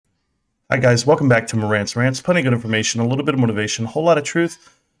Hi guys, welcome back to Morant's Rants. Plenty of good information, a little bit of motivation, a whole lot of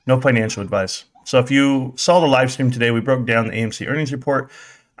truth, no financial advice. So if you saw the live stream today, we broke down the AMC earnings report.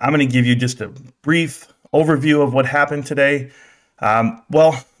 I'm going to give you just a brief overview of what happened today.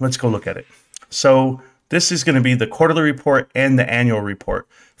 Well, let's go look at it. So this is going to be the quarterly report and the annual report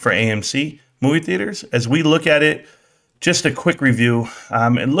for AMC movie theaters. As we look at it, just a quick review.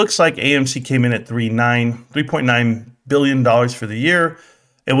 It looks like AMC came in at $3.9 billion for the year.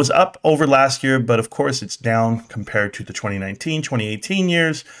 It was up over last year, but of course it's down compared to the 2019, 2018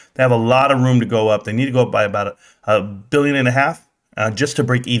 years. They have a lot of room to go up. They need to go up by about $1.5 billion just to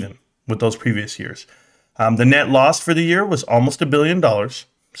break even with those previous years. The net loss for the year was almost $1 billion.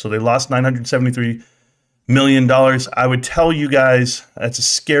 So they lost $973 million. I would tell you guys that's a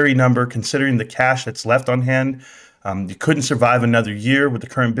scary number considering the cash that's left on hand. You couldn't survive another year with the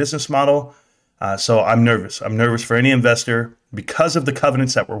current business model. So I'm nervous. I'm nervous for any investor because of the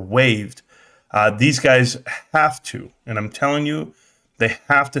covenants that were waived. These guys have to, and I'm telling you, they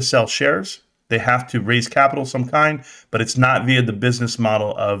have to sell shares. They have to raise capital of some kind, but it's not via the business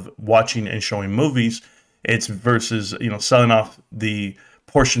model of watching and showing movies. It's versus, selling off the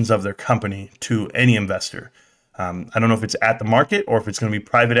portions of their company to any investor. I don't know if it's at the market or if it's going to be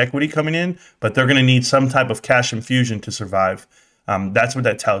private equity coming in, but they're going to need some type of cash infusion to survive. That's what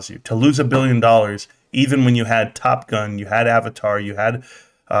that tells you. To lose $1 billion, even when you had Top Gun, you had Avatar, you had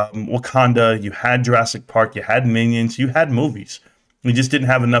Wakanda, you had Jurassic Park, you had Minions, you had movies. You just didn't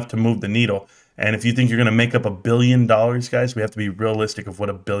have enough to move the needle. And if you think you're going to make up $1 billion, guys, we have to be realistic of what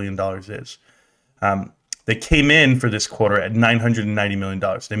 $1 billion is. They came in for this quarter at $990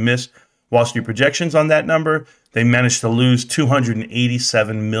 million. They missed Wall Street projections on that number. They managed to lose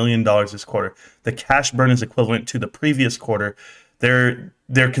 $287 million this quarter. The cash burn is equivalent to the previous quarter.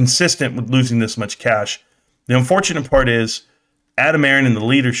 They're consistent with losing this much cash. The unfortunate part is Adam Aron and the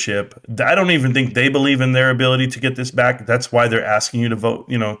leadership, I don't even think they believe in their ability to get this back. That's why they're asking you to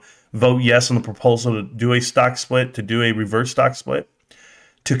vote, vote yes on the proposal to do a stock split, to do a reverse stock split,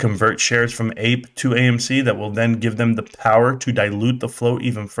 to convert shares from APE to AMC that will then give them the power to dilute the float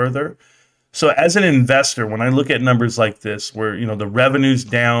even further. So as an investor, when I look at numbers like this, where the revenue's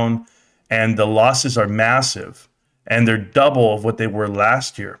down and the losses are massive, and they're double of what they were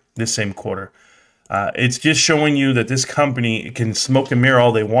last year, this same quarter, it's just showing you that this company can smoke and mirror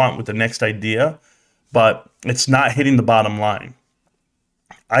all they want with the next idea, but it's not hitting the bottom line.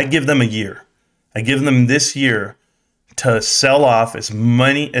 I give them a year. I give them this year to sell off as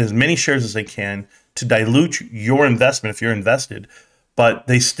many shares as they can to dilute your investment if you're invested. But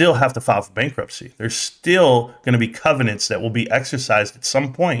they still have to file for bankruptcy. There's still going to be covenants that will be exercised at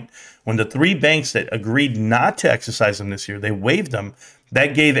some point. When the three banks that agreed not to exercise them this year, they waived them.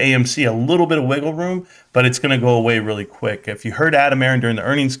 That gave AMC a little bit of wiggle room, but it's going to go away really quick. If you heard Adam Aron during the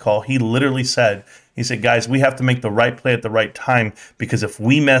earnings call, he literally said, guys, we have to make the right play at the right time, because if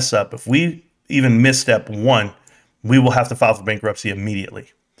we mess up, if we even miss step one, we will have to file for bankruptcy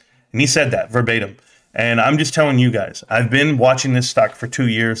immediately. And he said that verbatim. And I'm just telling you guys, I've been watching this stock for 2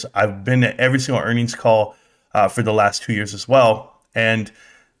 years. I've been at every single earnings call for the last 2 years as well. And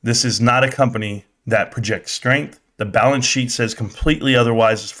this is not a company that projects strength. The balance sheet says completely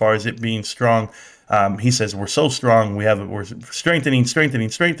otherwise as far as it being strong. He says we're so strong, we're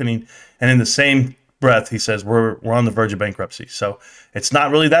strengthening. And in the same breath, he says we're on the verge of bankruptcy. So it's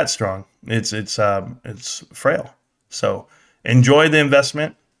not really that strong. It's frail. So enjoy the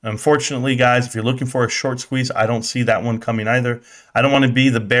investment. Unfortunately, guys, if you're looking for a short squeeze, I don't see that one coming either. I don't want to be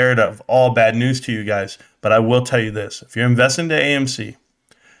the bearer of all bad news to you guys, but I will tell you this. If you're investing into AMC,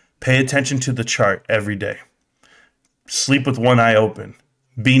 pay attention to the chart every day. Sleep with one eye open.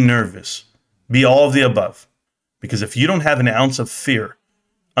 Be nervous. Be all of the above. Because if you don't have an ounce of fear,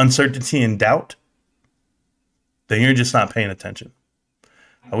 uncertainty, and doubt, then you're just not paying attention.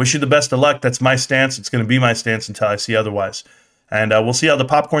 I wish you the best of luck. That's my stance. It's going to be my stance until I see otherwise. And we'll see how the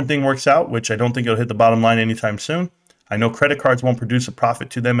popcorn thing works out, which I don't think it'll hit the bottom line anytime soon. I know credit cards won't produce a profit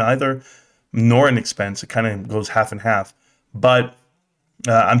to them either, nor an expense. It kind of goes half and half. But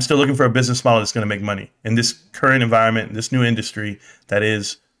I'm still looking for a business model that's going to make money in this current environment, in this new industry that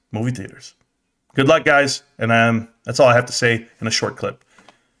is movie theaters. Good luck, guys. And that's all I have to say in a short clip.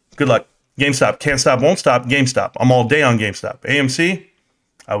 Good luck. GameStop. Can't stop, won't stop. GameStop. I'm all day on GameStop. AMC,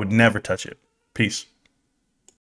 I would never touch it. Peace.